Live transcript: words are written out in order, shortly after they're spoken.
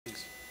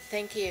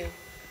Thank you.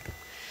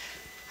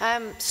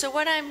 So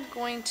what I'm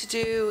going to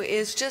do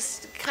is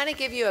just kind of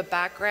give you a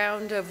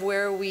background of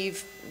where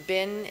we've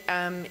been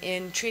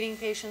in treating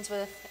patients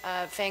with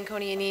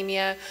Fanconi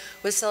anemia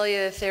with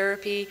cellular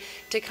therapy,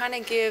 to kind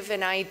of give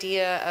an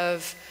idea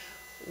of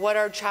what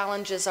our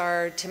challenges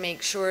are to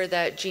make sure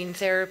that gene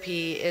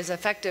therapy is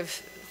effective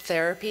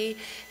therapy,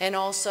 and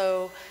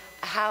also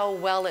how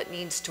well it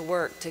needs to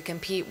work to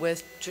compete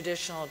with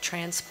traditional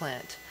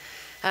transplant.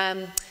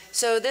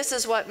 So this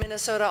is what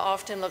Minnesota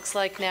often looks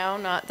like now,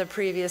 not the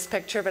previous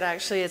picture, but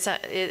actually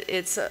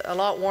it's a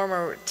lot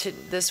warmer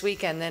this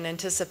weekend than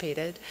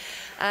anticipated.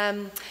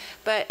 And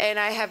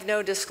I have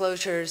no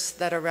disclosures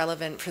that are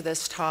relevant for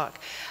this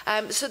talk.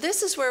 So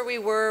this is where we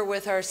were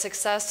with our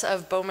success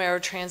of bone marrow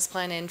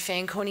transplant in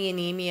Fanconi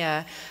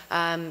anemia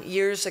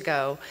years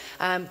ago.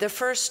 The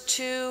first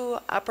two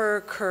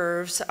upper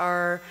curves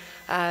are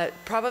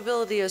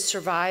probability of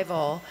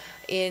survival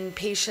in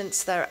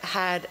patients that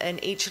had an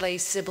HLA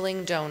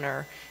sibling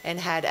donor and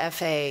had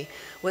FA,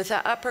 with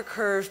the upper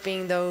curve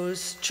being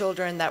those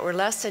children that were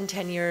less than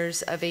 10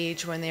 years of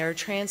age when they were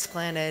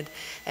transplanted,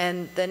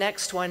 and the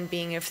next one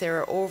being if they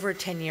were over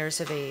 10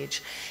 years of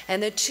age.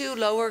 And the two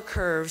lower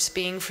curves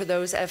being for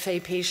those FA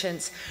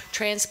patients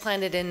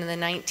transplanted in the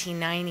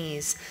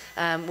 1990s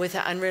with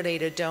an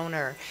unrelated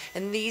donor.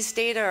 And these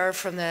data are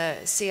from the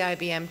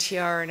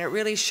CIBMTR, and it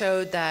really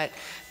showed that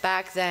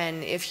back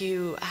then, if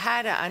you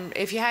had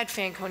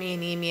Fanconi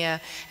anemia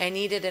and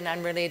needed an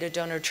unrelated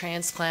donor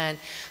transplant,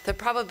 the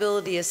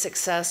probability of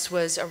success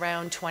was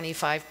around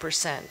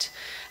 25%.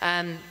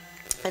 And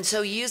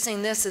so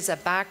using this as a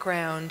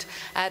background,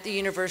 at the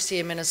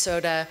University of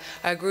Minnesota,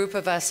 a group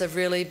of us have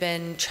really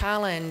been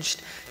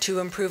challenged to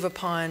improve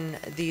upon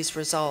these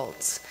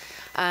results.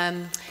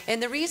 And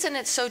the reason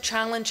it's so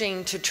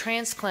challenging to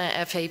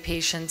transplant FA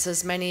patients,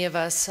 as many of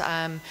us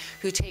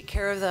who take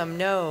care of them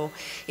know,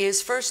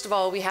 is first of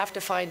all, we have to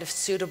find a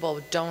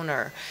suitable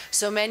donor.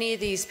 So many of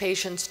these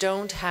patients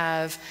don't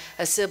have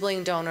a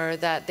sibling donor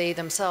that they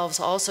themselves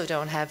also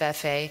don't have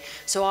FA.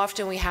 So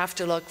often we have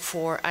to look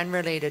for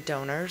unrelated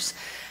donors.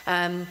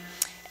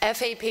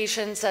 FA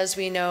patients, as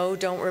we know,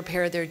 don't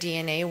repair their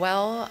DNA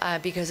well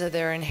because of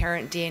their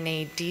inherent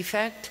DNA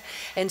defect.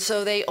 And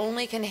so they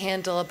only can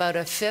handle about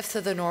a fifth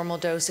of the normal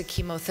dose of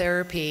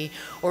chemotherapy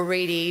or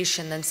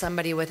radiation than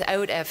somebody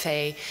without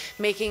FA,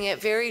 making it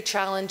very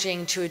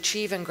challenging to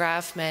achieve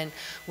engraftment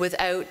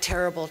without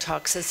terrible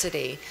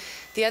toxicity.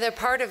 The other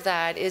part of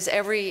that is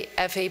every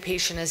FA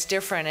patient is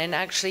different, and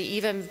actually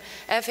even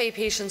FA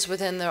patients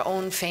within their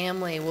own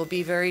family will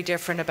be very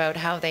different about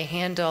how they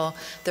handle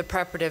the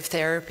preparative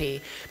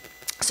therapy.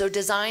 So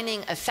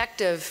designing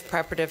effective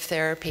preparative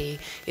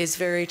therapy is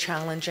very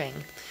challenging.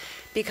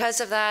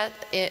 Because of that,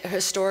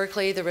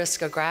 historically, the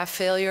risk of graft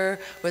failure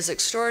was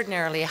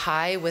extraordinarily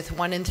high, with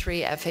 1 in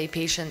 3 FA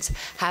patients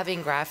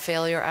having graft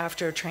failure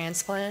after a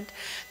transplant.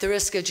 The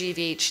risk of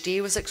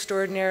GVHD was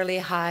extraordinarily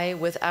high,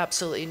 with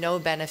absolutely no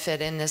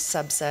benefit in this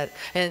subset,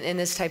 in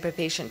this type of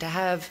patient to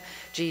have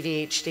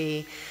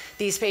GVHD.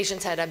 These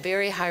patients had a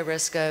very high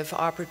risk of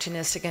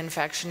opportunistic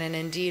infection, and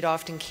indeed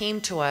often came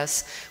to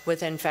us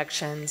with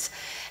infections.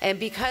 And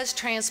because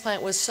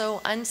transplant was so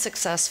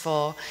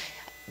unsuccessful,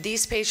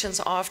 these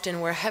patients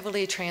often were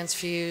heavily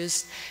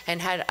transfused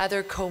and had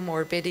other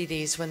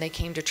comorbidities when they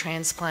came to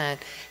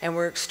transplant, and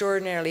were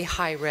extraordinarily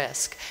high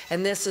risk.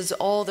 And these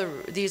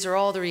are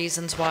all the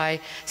reasons why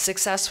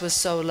success was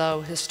so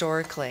low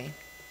historically.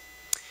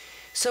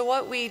 So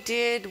what we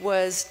did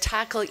was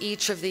tackle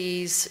each of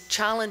these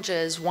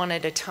challenges one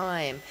at a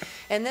time.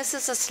 And this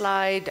is a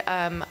slide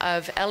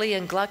of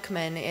Elian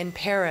Gluckman in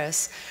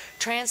Paris,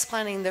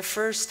 transplanting the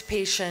first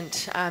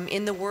patient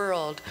in the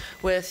world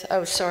with,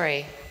 oh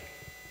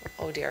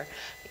dear,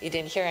 you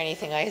didn't hear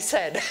anything I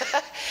said.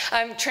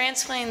 I'm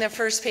transplanting the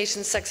first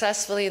patient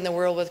successfully in the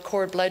world with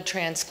cord blood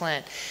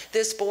transplant.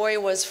 This boy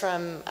was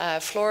from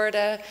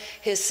Florida.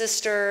 His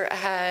sister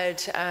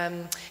had,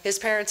 his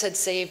parents had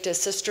saved his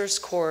sister's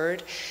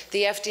cord.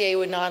 The FDA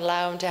would not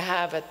allow him to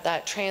have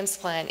that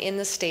transplant in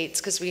the States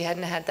because we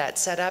hadn't had that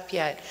set up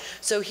yet.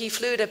 So he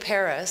flew to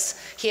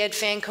Paris. He had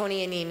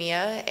Fanconi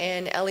anemia,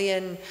 and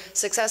Elian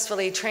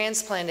successfully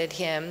transplanted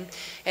him.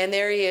 And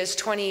there he is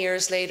 20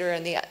 years later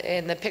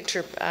in the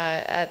picture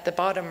at the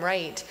bottom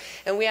right.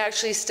 And we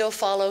actually still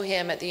follow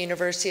him at the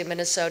University of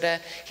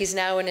Minnesota. He's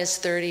now in his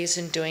 30s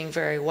and doing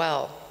very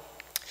well.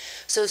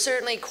 So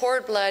certainly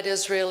cord blood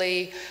has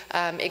really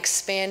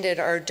expanded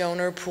our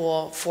donor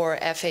pool for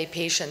FA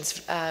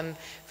patients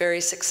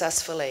very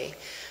successfully.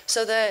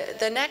 So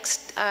the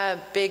next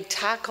big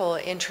tackle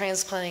in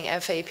transplanting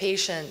FA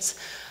patients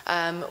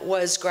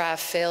was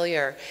graft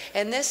failure.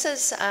 And this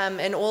is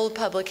an old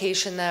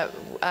publication that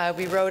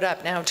we wrote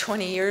up now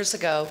 20 years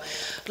ago,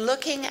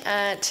 looking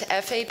at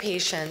FA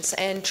patients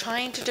and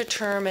trying to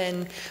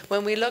determine,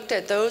 when we looked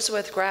at those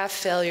with graft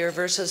failure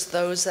versus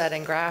those that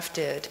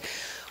engrafted,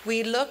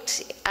 we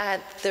looked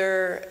at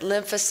their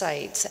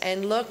lymphocytes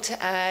and looked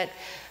at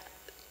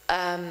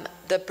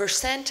the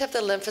percent of the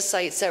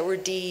lymphocytes that were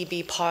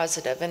DEB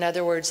positive. In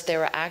other words, they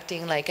were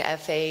acting like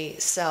FA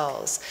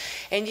cells.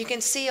 And you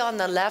can see on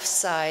the left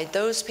side,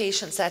 those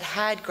patients that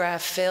had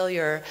graft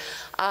failure,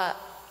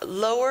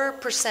 lower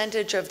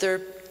percentage of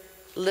their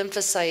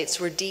lymphocytes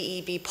were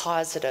DEB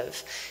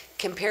positive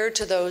compared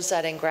to those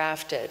that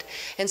engrafted.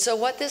 And so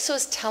what this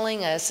was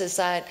telling us is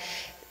that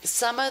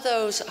some of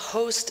those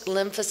host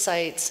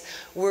lymphocytes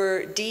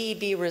were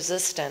DEB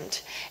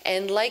resistant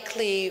and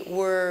likely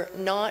were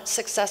not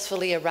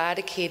successfully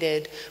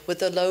eradicated with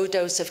the low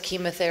dose of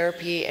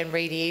chemotherapy and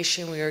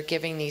radiation we were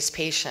giving these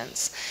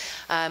patients,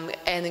 and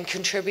then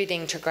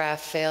contributing to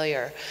graft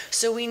failure.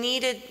 So we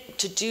needed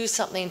to do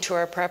something to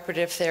our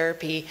preparative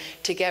therapy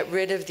to get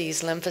rid of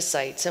these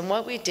lymphocytes. And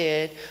what we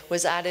did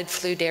was added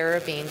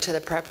fludarabine to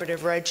the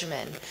preparative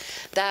regimen.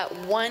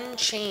 That one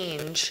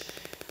change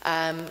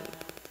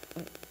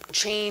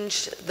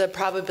changed the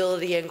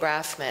probability of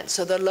engraftment.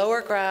 So the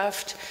lower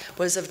graft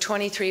was of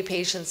 23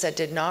 patients that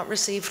did not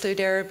receive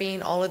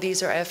fludarabine. All of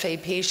these are FA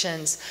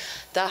patients.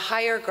 The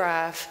higher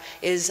graph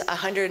is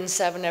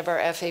 107 of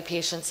our FA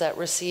patients that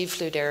received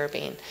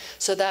fludarabine.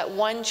 So that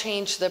one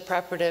change to the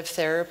preparative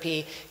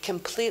therapy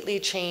completely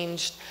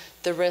changed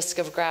the risk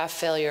of graft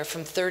failure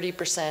from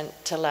 30%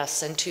 to less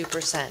than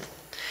 2%.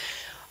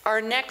 Our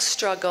next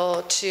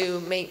struggle to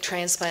make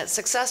transplant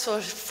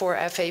successful for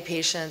FA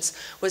patients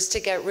was to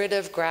get rid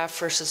of graft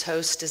versus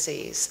host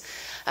disease.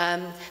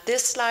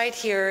 This slide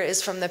here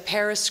is from the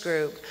Paris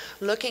group,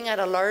 looking at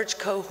a large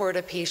cohort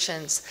of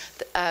patients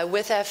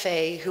with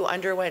FA who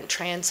underwent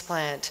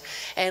transplant,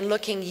 and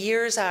looking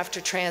years after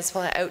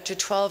transplant, out to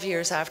 12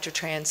 years after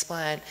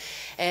transplant,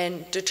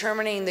 and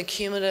determining the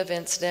cumulative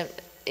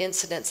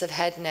incidence of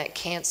head and neck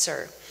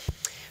cancer.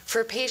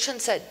 For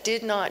patients that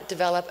did not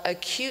develop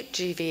acute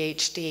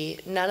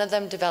GVHD, none of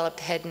them developed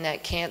head and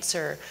neck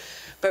cancer.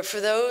 But for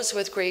those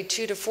with grade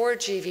 2 to 4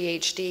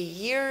 GVHD,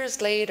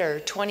 years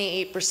later,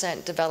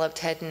 28% developed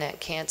head and neck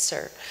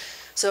cancer.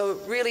 So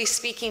really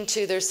speaking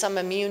to, there's some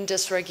immune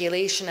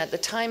dysregulation at the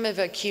time of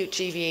acute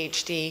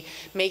GVHD,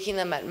 making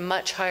them at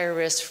much higher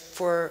risk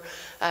for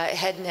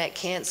head and neck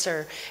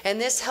cancer.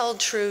 And this held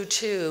true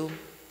too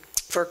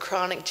for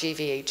chronic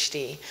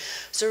GVHD.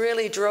 So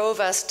really drove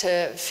us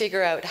to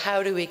figure out,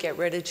 how do we get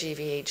rid of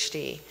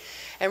GVHD?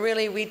 And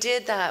really we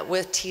did that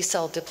with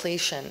T-cell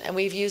depletion. And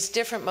we've used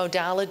different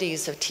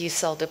modalities of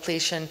T-cell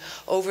depletion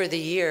over the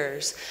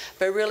years,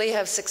 but really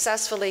have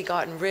successfully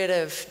gotten rid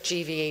of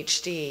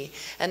GVHD.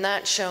 And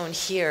that's shown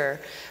here.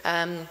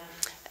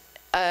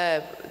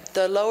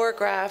 The lower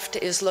graph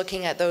is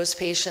looking at those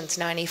patients,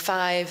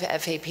 95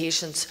 FA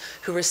patients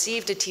who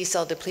received a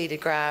T-cell depleted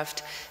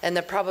graft, and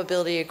the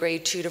probability of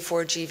grade 2 to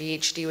 4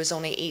 GVHD was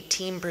only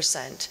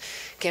 18%,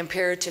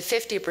 compared to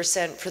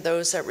 50% for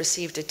those that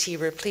received a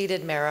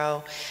T-repleted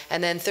marrow,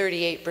 and then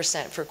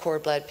 38% for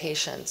cord blood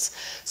patients.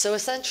 So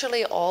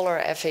essentially all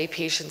our FA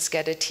patients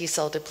get a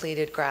T-cell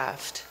depleted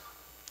graft.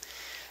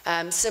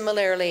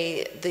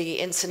 Similarly, the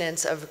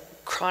incidence of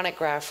chronic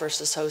graft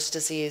versus host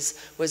disease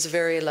was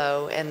very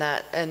low in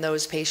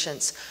those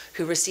patients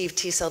who received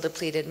T-cell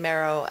depleted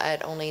marrow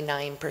at only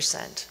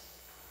 9%.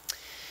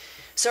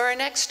 So our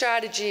next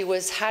strategy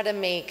was how to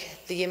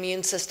make the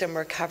immune system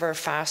recover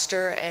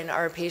faster and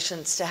our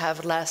patients to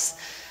have less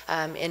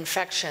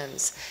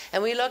infections.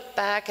 And we looked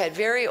back at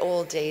very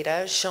old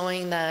data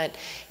showing that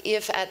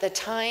if at the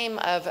time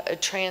of a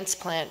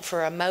transplant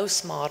for a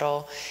mouse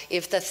model,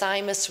 if the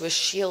thymus was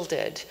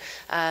shielded,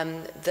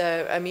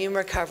 the immune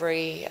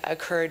recovery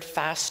occurred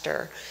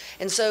faster.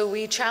 And so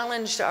we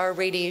challenged our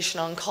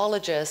radiation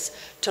oncologists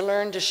to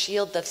learn to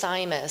shield the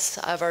thymus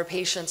of our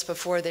patients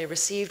before they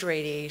received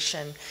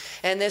radiation.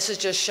 And this is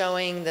just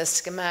showing the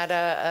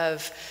schemata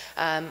of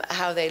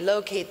how they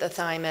locate the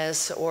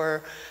thymus,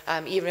 or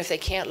even if they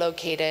can't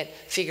locate it,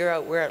 figure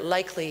out where it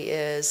likely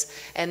is,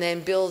 and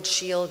then build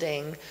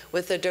shielding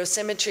with the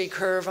dosimetry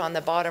curve on the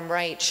bottom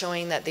right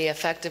showing that they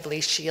effectively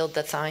shield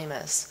the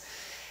thymus.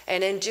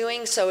 And in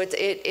doing so,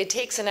 it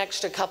takes an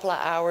extra couple of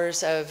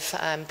hours of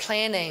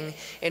planning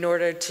in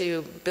order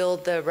to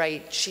build the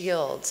right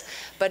shields.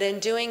 But in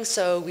doing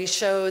so, we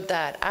showed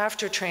that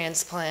after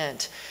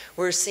transplant,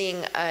 we're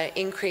seeing an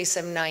increase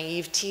of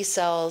naive T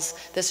cells.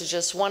 This is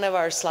just one of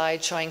our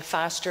slides showing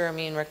faster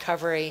immune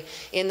recovery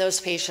in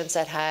those patients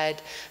that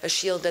had a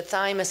shielded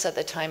thymus at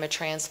the time of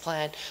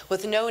transplant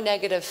with no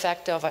negative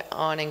effect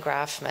on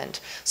engraftment.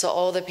 So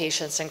all the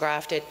patients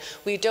engrafted.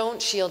 We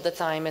don't shield the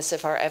thymus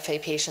if our FA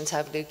patients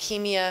have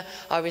leukemia,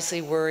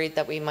 obviously worried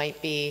that we might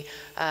be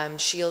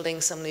shielding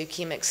some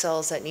leukemic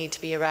cells that need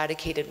to be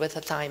eradicated with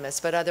a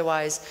thymus. But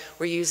otherwise,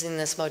 we're using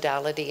this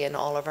modality in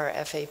all of our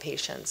FA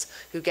patients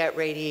who get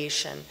radiation.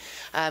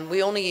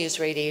 We only use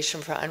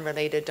radiation for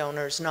unrelated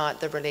donors,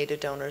 not the related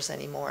donors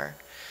anymore.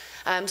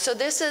 So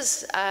this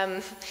is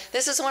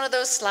one of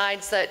those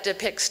slides that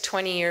depicts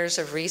 20 years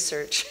of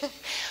research.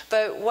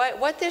 But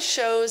what this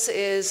shows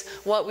is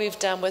what we've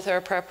done with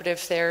our preparative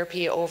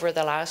therapy over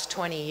the last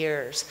 20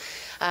 years.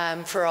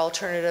 For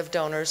alternative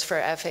donors for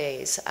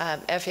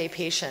FA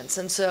patients.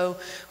 And so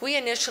we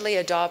initially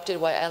adopted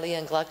what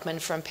Eliane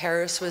Gluckman from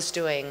Paris was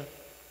doing,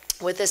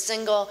 with a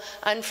single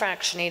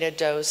unfractionated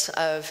dose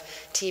of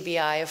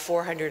TBI of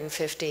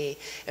 450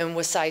 and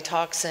with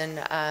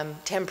Cytoxin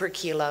 10 per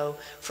kilo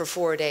for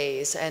 4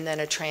 days, and then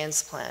a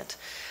transplant.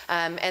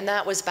 And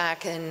that was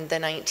back in the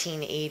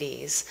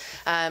 1980s.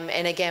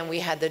 And again, we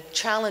had the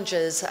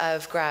challenges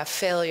of graft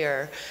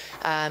failure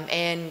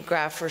and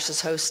graft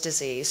versus host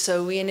disease.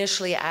 So we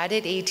initially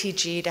added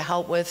ATG to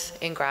help with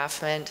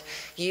engraftment,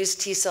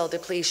 used T-cell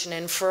depletion,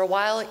 and for a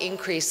while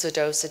increased the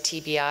dose of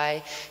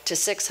TBI to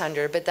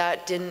 600, but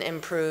that didn't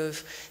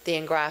improve the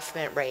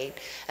engraftment rate.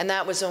 And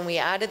that was when we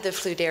added the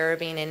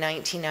fludarabine in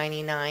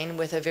 1999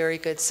 with a very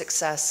good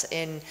success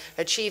in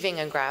achieving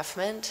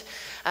engraftment.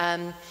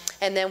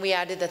 And then we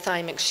added the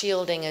thymic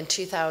shielding in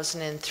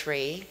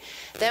 2003.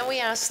 Then we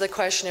asked the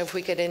question if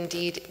we could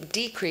indeed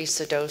decrease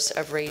the dose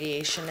of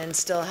radiation and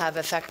still have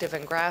effective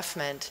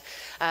engraftment.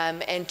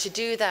 And to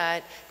do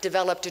that,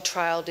 developed a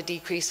trial to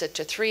decrease it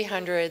to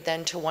 300,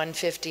 then to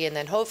 150, and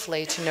then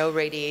hopefully to no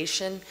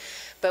radiation.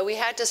 But we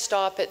had to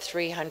stop at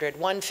 300.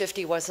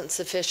 150 wasn't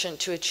sufficient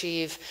to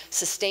achieve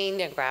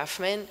sustained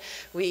engraftment.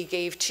 We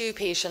gave 2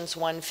 patients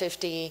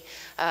 150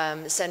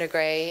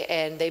 centigrade,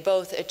 and they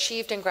both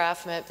achieved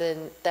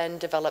engraftment, then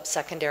developed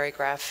secondary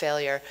graft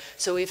failure.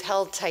 So we've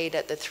held tight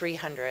at the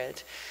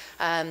 300.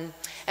 And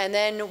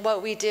then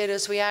what we did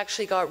is we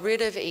actually got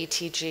rid of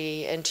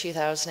ATG in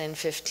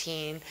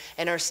 2015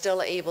 and are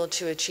still able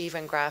to achieve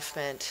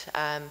engraftment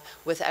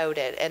without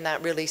it. And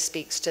that really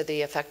speaks to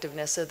the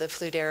effectiveness of the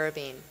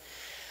fludarabine.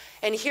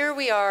 And here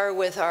we are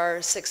with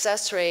our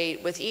success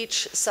rate with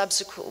each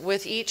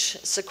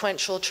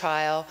sequential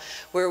trial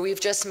where we've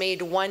just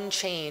made one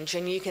change.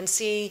 And you can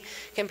see,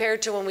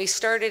 compared to when we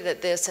started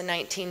at this in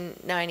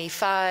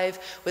 1995,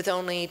 with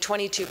only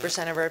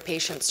 22% of our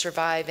patients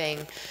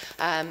surviving,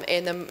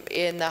 in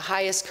the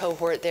highest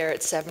cohort there at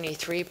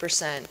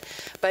 73%.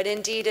 But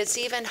indeed, it's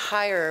even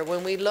higher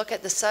when we look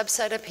at the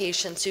subset of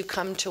patients who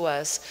come to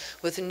us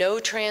with no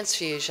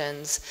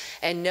transfusions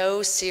and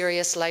no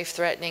serious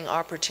life-threatening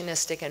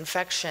opportunistic infection.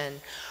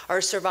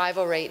 Our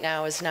survival rate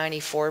now is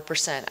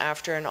 94%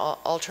 after an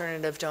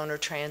alternative donor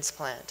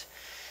transplant.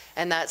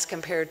 And that's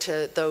compared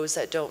to those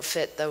that don't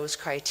fit those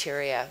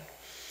criteria.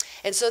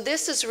 And so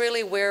this is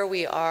really where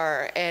we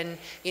are. And,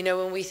 you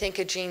know, when we think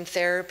of gene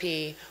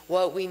therapy,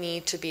 what we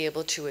need to be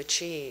able to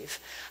achieve.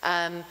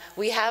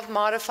 We have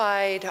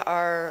modified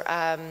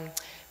our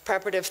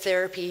preparative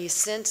therapy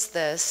since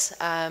this.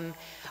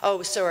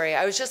 Oh, sorry,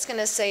 I was just going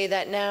to say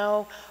that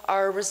now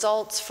our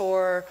results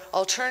for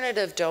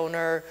alternative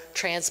donor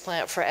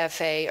transplant for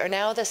FA are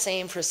now the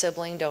same for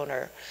sibling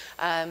donor.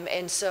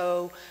 And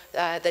so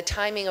the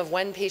timing of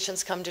when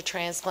patients come to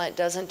transplant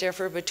doesn't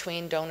differ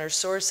between donor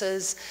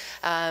sources.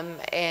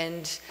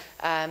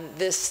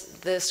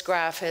 This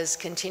graph has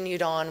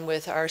continued on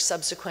with our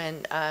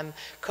subsequent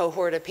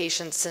cohort of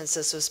patients since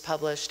this was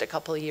published a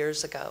couple of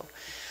years ago.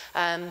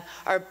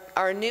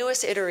 Our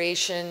newest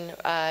iteration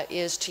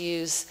is to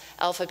use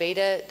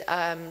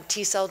alpha-beta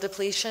T-cell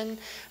depletion.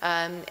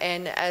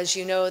 And as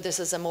you know, this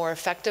is a more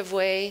effective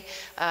way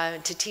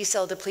to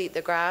T-cell deplete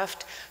the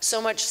graft,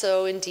 so much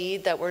so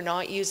indeed that we're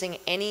not using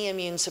any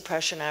immune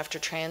suppression after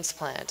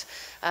transplant.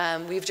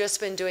 We've just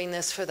been doing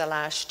this for the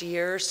last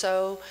year or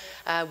so.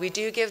 We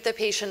do give the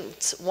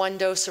patients 1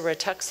 dose of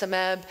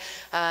rituximab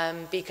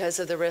because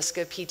of the risk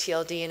of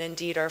PTLD, and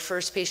indeed our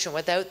first patient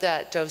without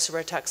that dose of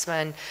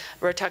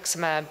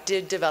rituximab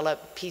did develop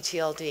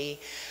PTLD.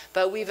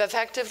 But we've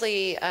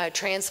effectively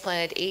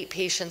transplanted 8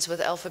 patients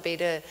with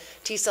alpha-beta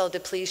T-cell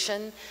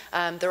depletion.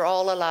 They're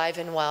all alive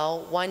and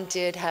well. 1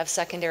 did have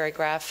secondary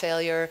graft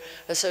failure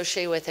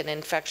associated with an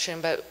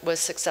infection, but was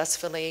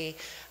successfully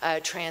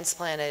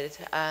transplanted.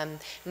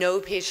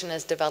 No patient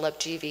has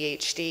developed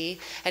GVHD,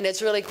 and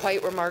it's really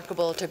quite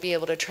remarkable to be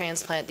able to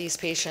transplant these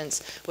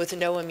patients with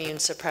no immune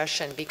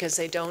suppression because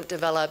they don't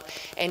develop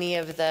any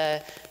of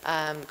the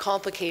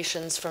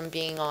complications from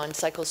being on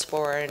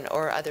cyclosporin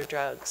or other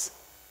drugs.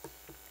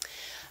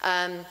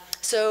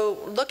 So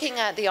looking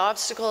at the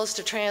obstacles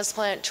to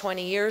transplant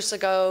 20 years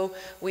ago,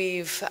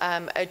 we've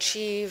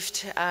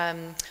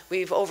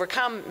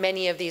overcome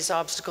many of these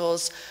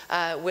obstacles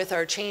with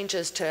our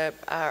changes to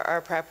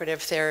our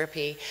preparative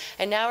therapy.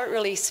 And now it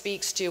really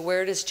speaks to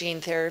where does gene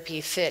therapy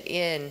fit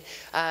in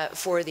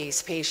for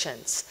these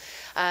patients.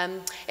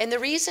 And the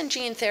reason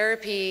gene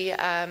therapy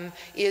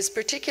is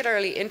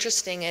particularly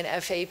interesting in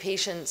FA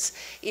patients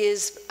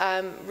is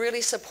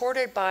really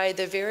supported by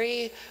the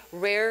very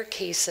rare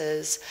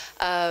cases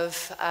of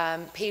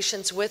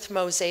patients with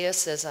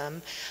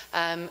mosaicism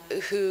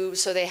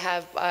so they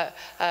have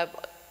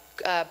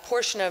a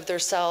portion of their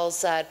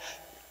cells that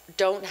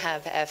don't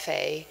have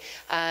FA,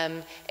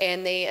 and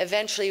they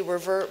eventually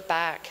revert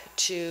back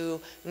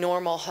to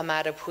normal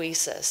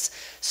hematopoiesis.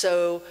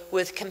 So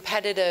with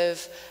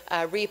competitive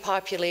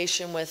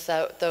repopulation with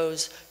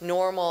those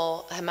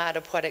normal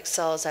hematopoietic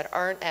cells that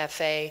aren't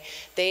FA,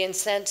 they in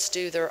sense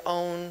do their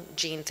own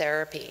gene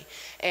therapy.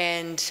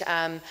 And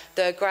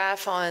the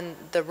graph on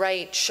the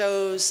right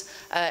shows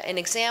an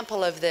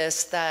example of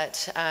this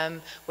that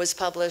was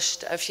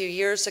published a few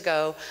years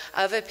ago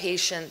of a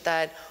patient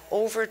that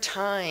over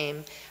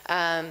time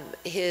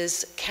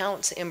his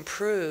counts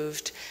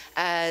improved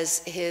as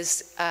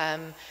his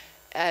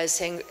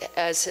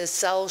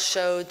cells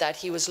showed that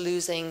he was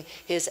losing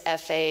his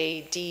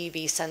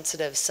FA-DB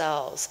sensitive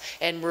cells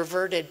and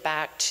reverted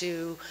back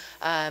to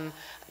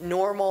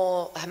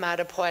normal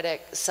hematopoietic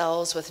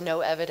cells with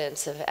no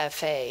evidence of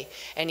FA,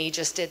 and he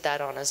just did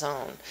that on his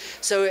own.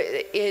 So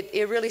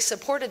it really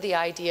supported the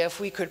idea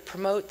if we could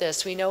promote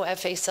this. We know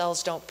FA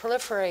cells don't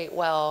proliferate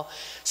well,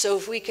 so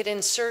if we could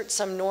insert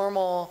some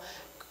normal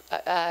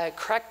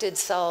corrected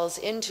cells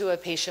into a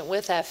patient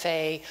with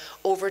FA,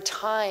 over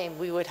time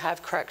we would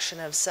have correction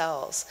of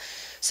cells.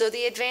 So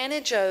the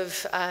advantage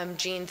of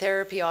gene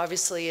therapy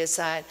obviously is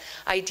that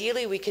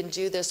ideally we can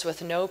do this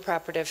with no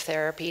preparative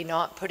therapy,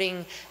 not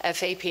putting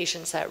FA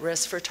patients at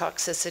risk for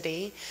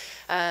toxicity.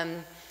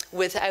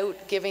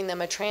 Without giving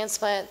them a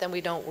transplant, then we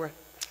don't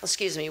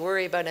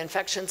worry about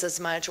infections as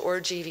much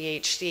or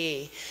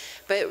GVHD.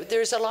 But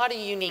there's a lot of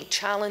unique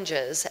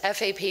challenges.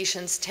 FA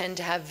patients tend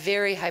to have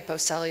very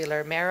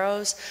hypocellular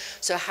marrows,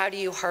 so how do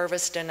you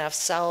harvest enough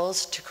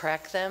cells to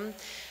correct them?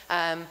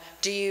 When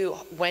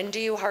do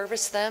you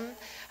harvest them?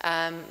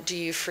 Do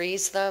you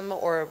freeze them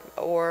or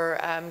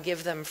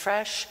give them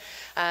fresh?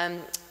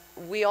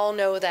 We all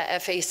know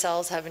that FA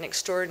cells have an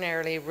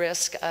extraordinary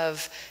risk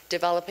of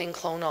developing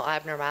clonal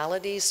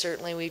abnormalities.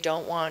 Certainly we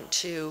don't want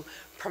to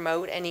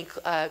promote any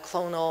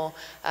clonal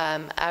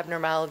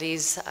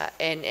abnormalities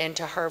and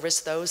to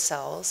harvest those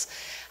cells.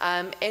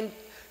 And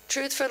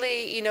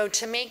truthfully, you know,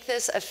 to make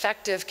this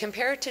effective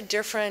compared to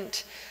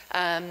different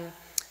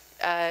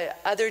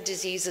other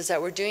diseases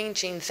that we're doing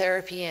gene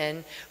therapy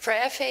in, for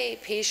FA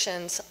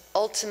patients,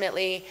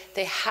 ultimately,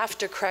 they have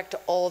to correct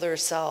all their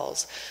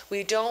cells.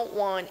 We don't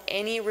want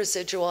any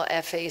residual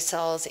FA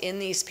cells in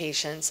these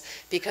patients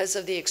because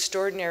of the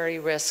extraordinary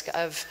risk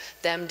of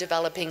them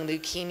developing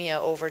leukemia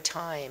over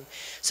time.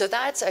 So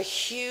that's a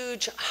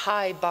huge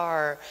high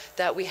bar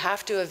that we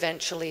have to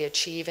eventually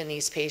achieve in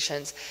these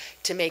patients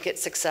to make it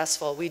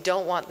successful. We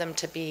don't want them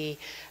to be,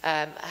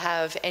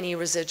 have any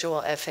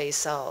residual FA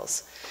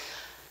cells.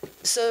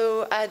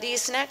 So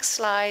these next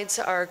slides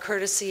are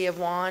courtesy of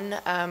Juan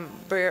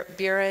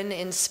Buren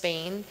in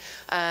Spain,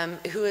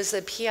 who is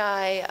the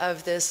PI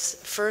of this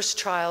first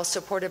trial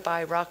supported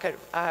by Rocket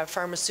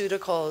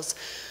Pharmaceuticals,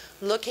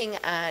 looking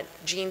at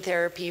gene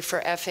therapy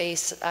for FA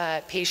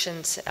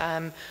patients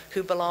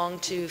who belong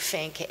to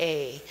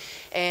FANC-A.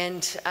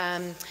 And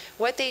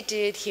what they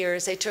did here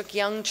is they took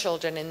young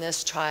children in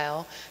this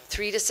trial,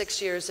 3 to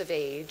 6 years of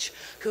age,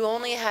 who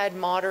only had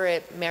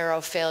moderate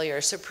marrow failure,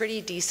 so pretty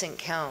decent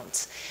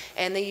counts.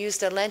 And they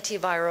used a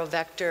lentiviral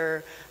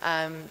vector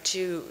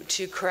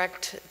to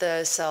correct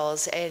the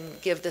cells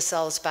and give the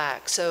cells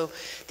back. So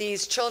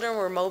these children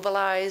were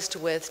mobilized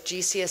with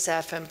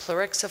G-CSF and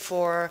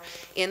plerixafor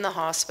in the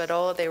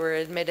hospital. They were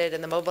admitted,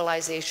 and the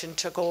mobilization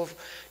took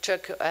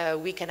a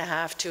week and a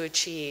half to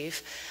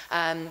achieve.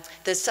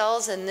 The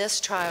cells in this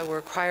trial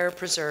were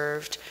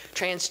cryopreserved,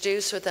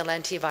 transduced with the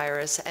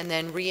lentivirus, and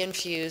then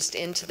reinfused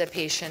into the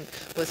patient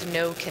with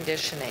no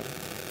conditioning.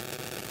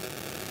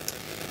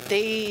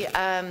 They,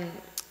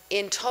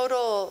 in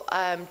total,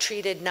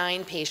 treated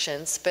 9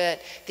 patients, but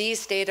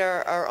these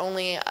data are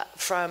only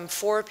from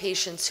 4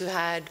 patients who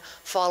had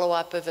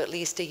follow-up of at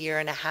least a year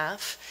and a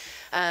half.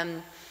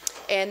 And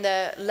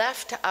the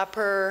left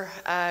upper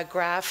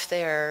graph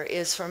there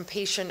is from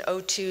patient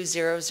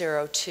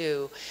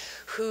 02002,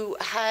 who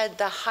had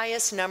the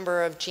highest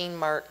number of gene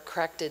mark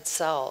corrected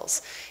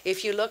cells.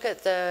 If you look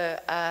at the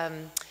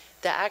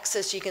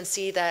axis, you can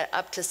see that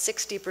up to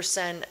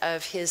 60%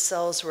 of his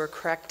cells were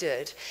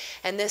corrected.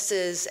 And this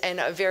is, and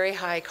a very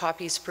high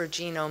copies per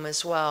genome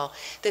as well.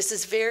 This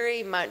is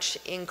very much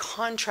in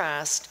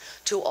contrast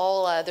to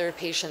all other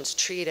patients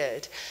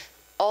treated.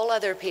 All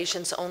other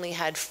patients only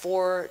had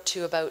 4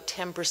 to about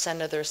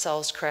 10% of their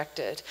cells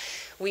corrected.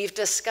 We've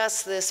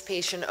discussed this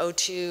patient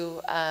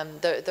 02,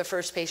 the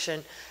first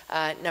patient,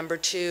 number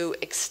 2,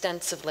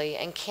 extensively,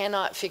 and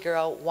cannot figure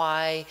out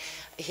why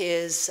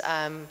his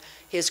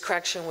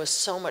correction was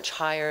so much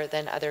higher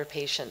than other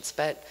patients,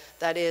 but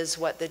that is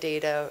what the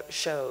data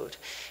showed.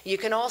 You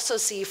can also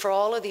see for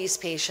all of these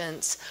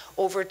patients,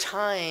 over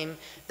time,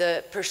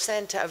 the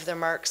percent of the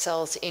marked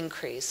cells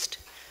increased.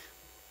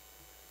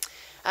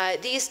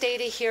 These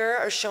data here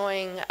are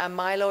showing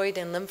myeloid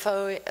and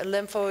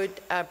lymphoid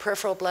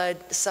peripheral blood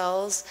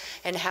cells,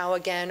 and how,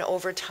 again,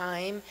 over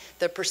time,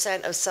 the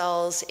percent of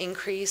cells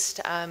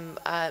increased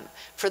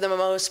for the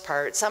most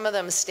part. Some of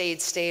them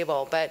stayed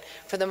stable, but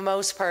for the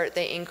most part,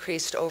 they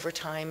increased over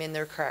time in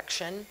their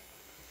correction.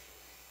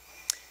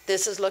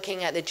 This is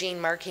looking at the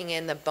gene marking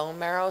in the bone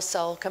marrow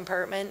cell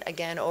compartment.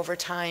 Again, over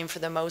time, for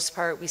the most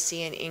part, we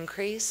see an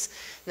increase.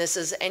 This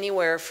is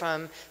anywhere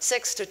from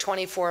 6 to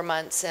 24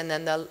 months, and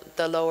then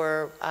the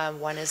lower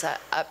one is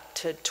up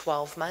to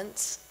 12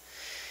 months.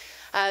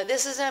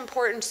 This is an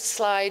important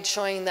slide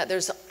showing that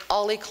there's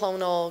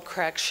oliclonal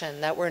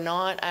correction, that we're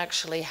not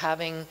actually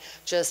having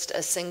just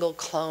a single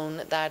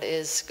clone that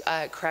is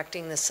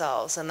correcting the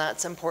cells, and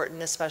that's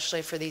important,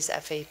 especially for these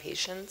FA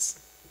patients.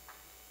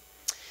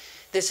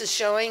 This is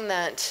showing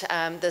that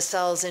the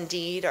cells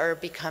indeed are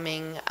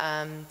becoming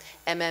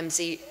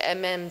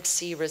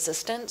MMC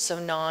resistant, so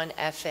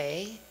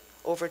non-FA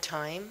over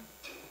time.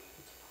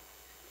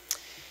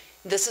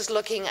 This is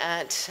looking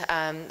at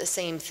the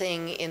same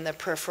thing in the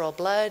peripheral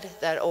blood,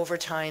 that over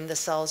time the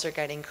cells are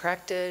getting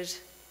corrected.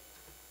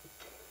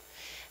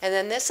 And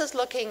then this is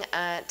looking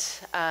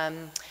at,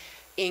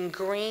 in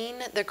green,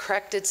 the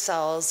corrected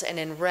cells, and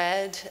in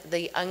red,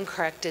 the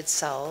uncorrected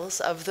cells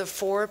of the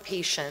 4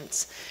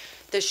 patients.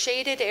 The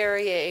shaded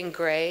area in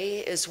gray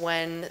is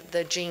when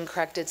the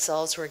gene-corrected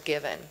cells were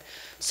given.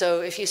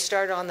 So if you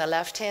start on the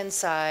left-hand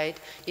side,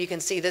 you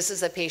can see this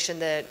is a patient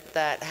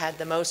that had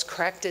the most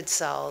corrected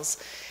cells,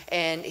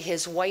 and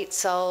his white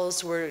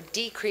cells were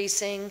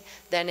decreasing.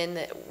 Then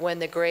when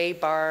the gray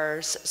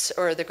bars,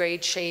 or the gray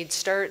shade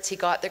starts, he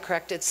got the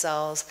corrected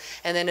cells,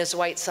 and then his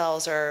white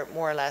cells are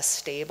more or less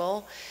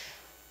stable.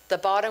 The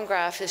bottom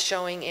graph is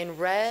showing in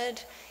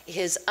red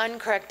his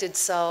uncorrected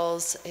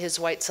cells, his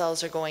white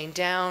cells are going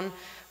down,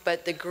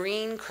 but the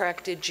green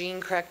corrected,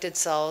 gene-corrected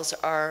cells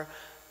are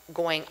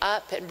going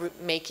up and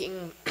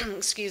making,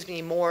 excuse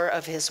me, more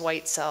of his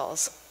white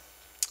cells.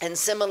 And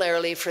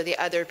similarly for the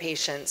other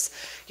patients,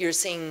 you're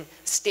seeing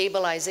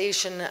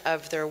stabilization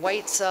of their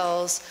white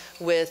cells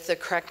with the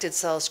corrected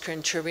cells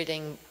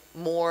contributing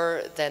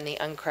more than the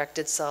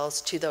uncorrected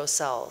cells to those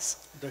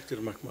cells. Dr.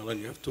 MacMillan,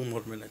 you have 2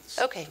 more minutes.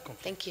 Okay,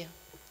 thank you.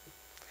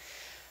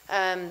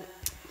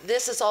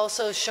 This is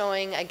also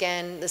showing,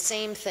 again, the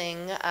same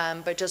thing,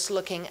 but just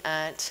looking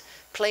at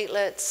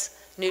platelets,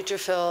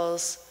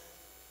 neutrophils,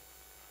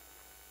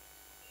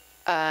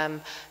 and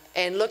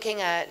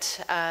looking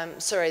at,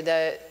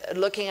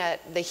 looking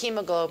at the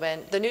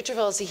hemoglobin, the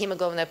neutrophils, the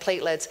hemoglobin, the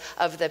platelets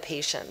of the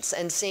patients,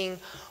 and seeing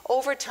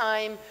over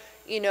time,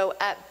 you know,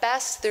 at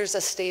best there's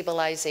a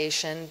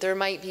stabilization. There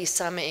might be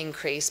some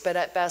increase, but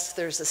at best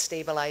there's a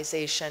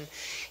stabilization.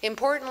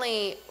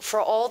 Importantly,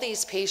 for all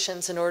these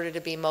patients, in order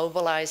to be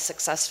mobilized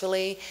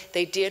successfully,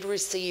 they did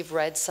receive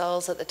red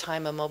cells at the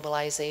time of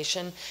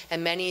mobilization,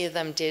 and many of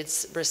them did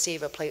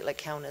receive a platelet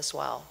count as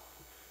well.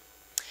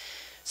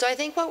 So I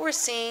think what we're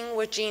seeing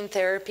with gene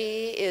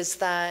therapy is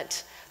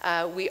that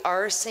we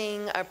are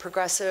seeing a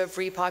progressive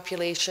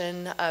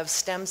repopulation of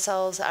stem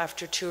cells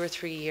after 2 or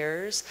 3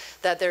 years,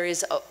 that there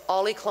is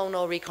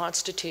oligoclonal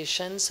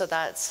reconstitution, so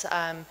that's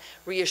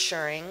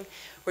reassuring.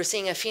 We're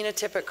seeing a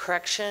phenotypic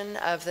correction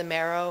of the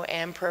marrow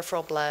and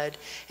peripheral blood,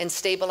 and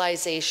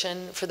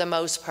stabilization, for the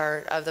most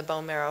part, of the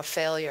bone marrow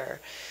failure.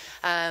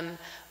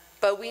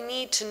 But we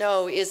need to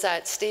know, is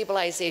that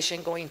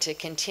stabilization going to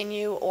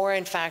continue, or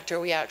in fact, are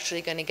we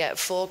actually going to get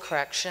full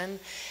correction?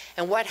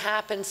 And what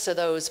happens to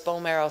those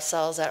bone marrow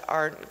cells that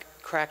aren't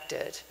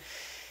corrected?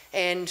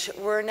 And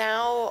we're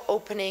now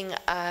opening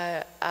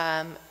a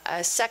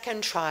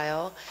second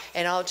trial,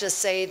 and I'll just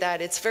say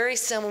that it's very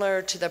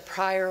similar to the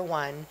prior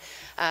one,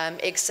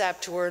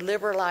 except we're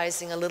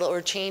liberalizing a little,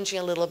 or changing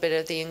a little bit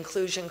of the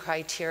inclusion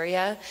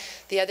criteria.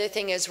 The other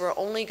thing is we're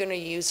only going to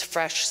use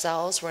fresh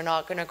cells. We're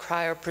not going to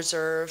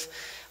cryopreserve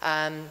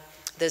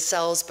the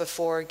cells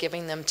before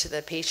giving them to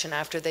the patient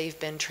after they've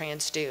been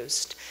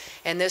transduced.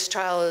 And this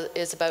trial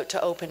is about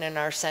to open in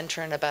our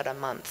center in about a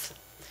month.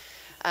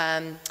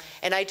 And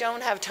I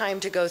don't have time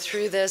to go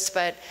through this,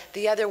 but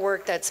the other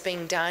work that's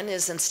being done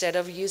is, instead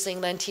of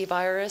using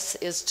lentivirus,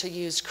 is to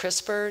use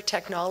CRISPR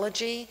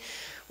technology,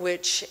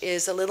 which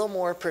is a little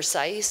more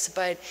precise,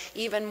 but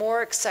even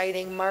more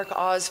exciting. Mark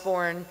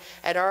Osborne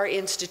at our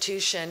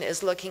institution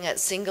is looking at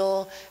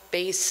single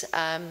base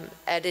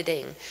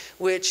editing,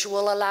 which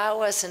will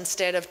allow us,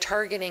 instead of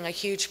targeting a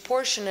huge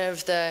portion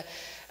of the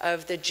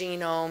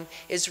genome,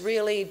 is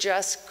really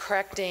just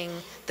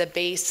correcting the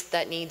base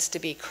that needs to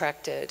be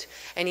corrected.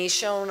 And he's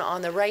shown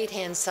on the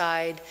right-hand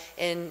side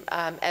in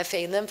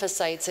FA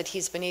lymphocytes that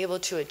he's been able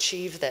to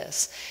achieve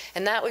this.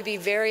 And that would be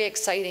very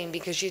exciting,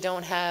 because you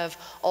don't have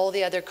all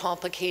the other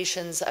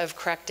complications of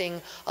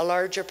correcting a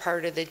larger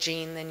part of the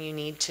gene than you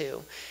need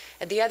to.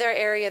 And the other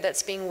area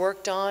that's being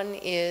worked on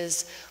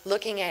is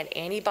looking at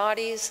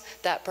antibodies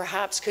that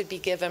perhaps could be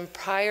given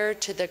prior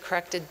to the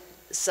corrected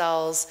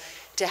cells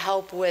to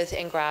help with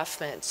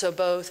engraftment. So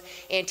both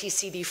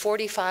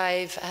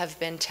anti-CD45 have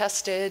been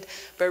tested,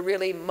 but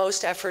really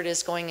most effort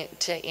is going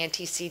to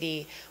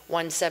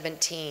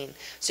anti-CD117.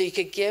 So you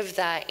could give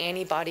that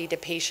antibody to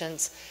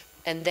patients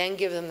and then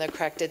give them the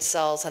corrected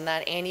cells, and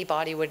that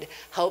antibody would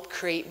help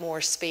create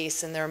more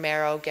space in their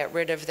marrow, get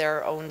rid of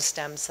their own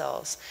stem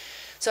cells.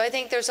 So I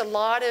think there's a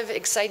lot of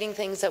exciting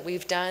things that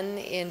we've done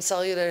in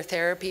cellular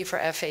therapy for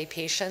FA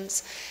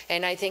patients,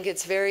 and I think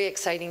it's very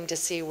exciting to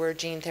see where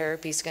gene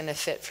therapy is going to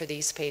fit for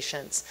these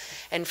patients.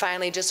 And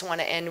finally, just want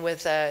to end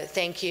with a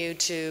thank you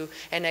to,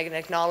 and an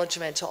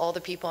acknowledgement to all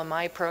the people in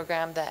my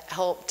program that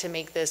helped to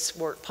make this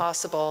work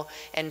possible,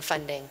 and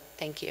funding.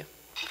 Thank you.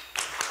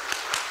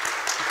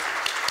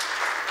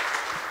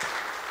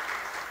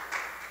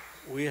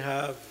 We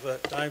have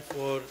time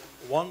for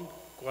one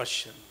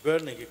question,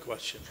 burning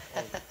question.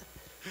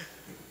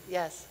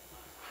 Yes.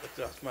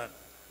 Dr. Ahmed.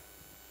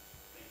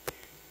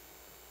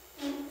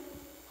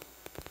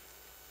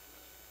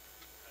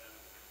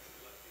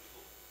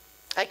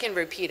 I can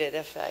repeat it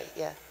if I,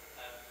 yeah.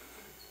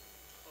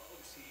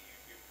 Obviously,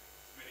 you're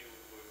familiar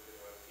with the work that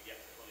our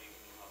pediatric colleagues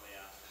in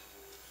Mayo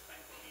towards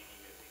Fanconi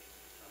Anemia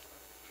patients with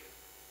transplanted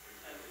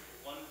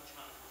kidneys. One of the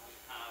challenges we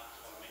have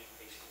are many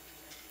patients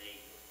present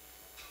late.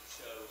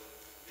 So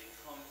they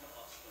come to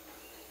us when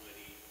they're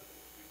already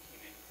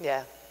leukemic.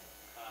 Yeah.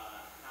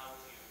 How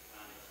do you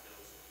manage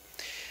those?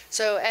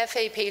 So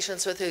FA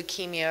patients with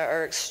leukemia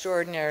are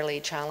extraordinarily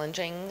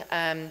challenging.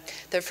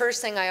 The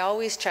first thing I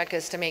always check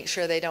is to make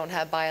sure they don't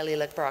have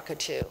biallelic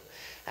BRCA2.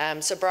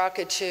 So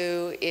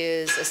BRCA2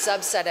 is a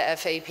subset of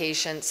FA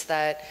patients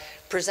that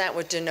present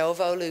with de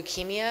novo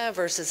leukemia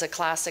versus a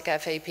classic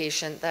FA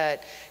patient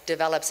that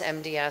develops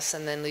MDS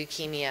and then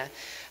leukemia.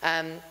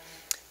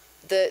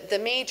 The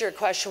major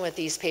question with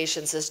these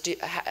patients is,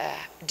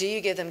 do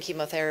you give them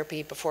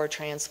chemotherapy before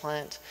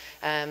transplant?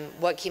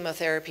 What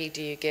chemotherapy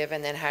do you give,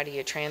 and then how do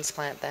you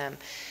transplant them?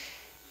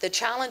 The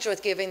challenge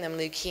with giving them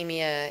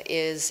leukemia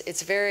is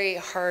it's very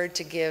hard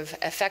to give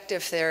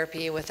effective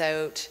therapy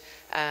without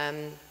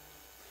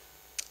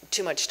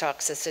too much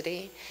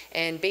toxicity.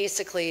 And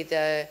basically,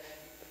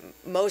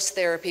 most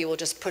therapy will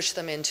just push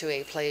them into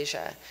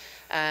aplasia.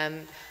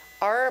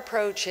 Our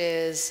approach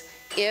is,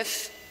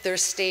 if they're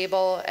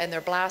stable and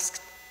their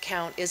blast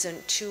count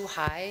isn't too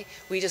high,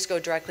 we just go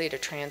directly to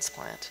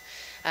transplant.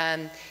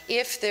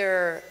 If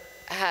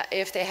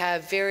they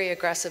have very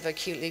aggressive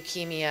acute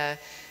leukemia,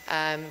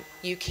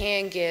 you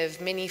can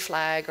give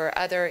mini-flag or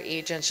other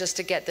agents just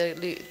to get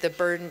the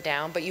burden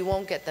down, but you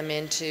won't get them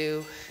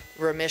into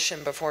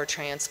remission before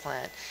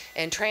transplant.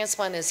 And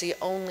transplant is the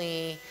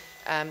only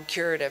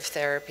curative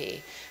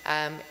therapy.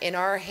 In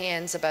our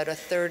hands, about a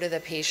third of the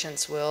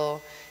patients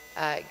will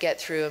get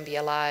through and be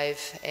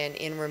alive and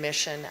in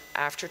remission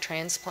after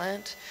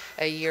transplant,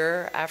 a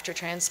year after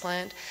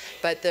transplant,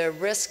 but the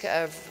risk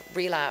of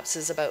relapse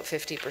is about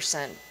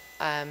 50%.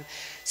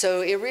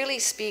 So it really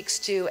speaks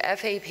to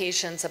FA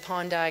patients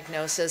upon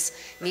diagnosis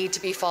need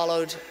to be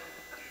followed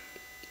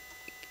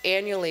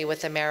annually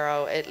with a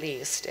marrow at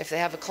least. If they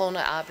have a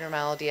clonal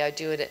abnormality, I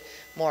do it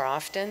more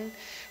often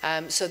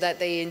so that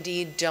they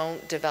indeed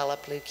don't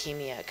develop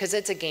leukemia, because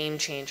it's a game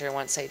changer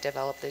once they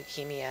develop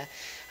leukemia.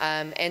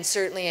 And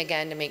certainly,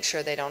 again, to make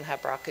sure they don't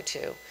have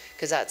BRCA2,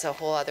 because that's a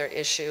whole other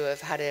issue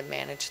of how to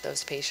manage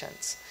those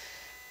patients.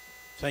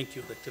 Thank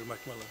you, Dr.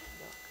 MacMillan.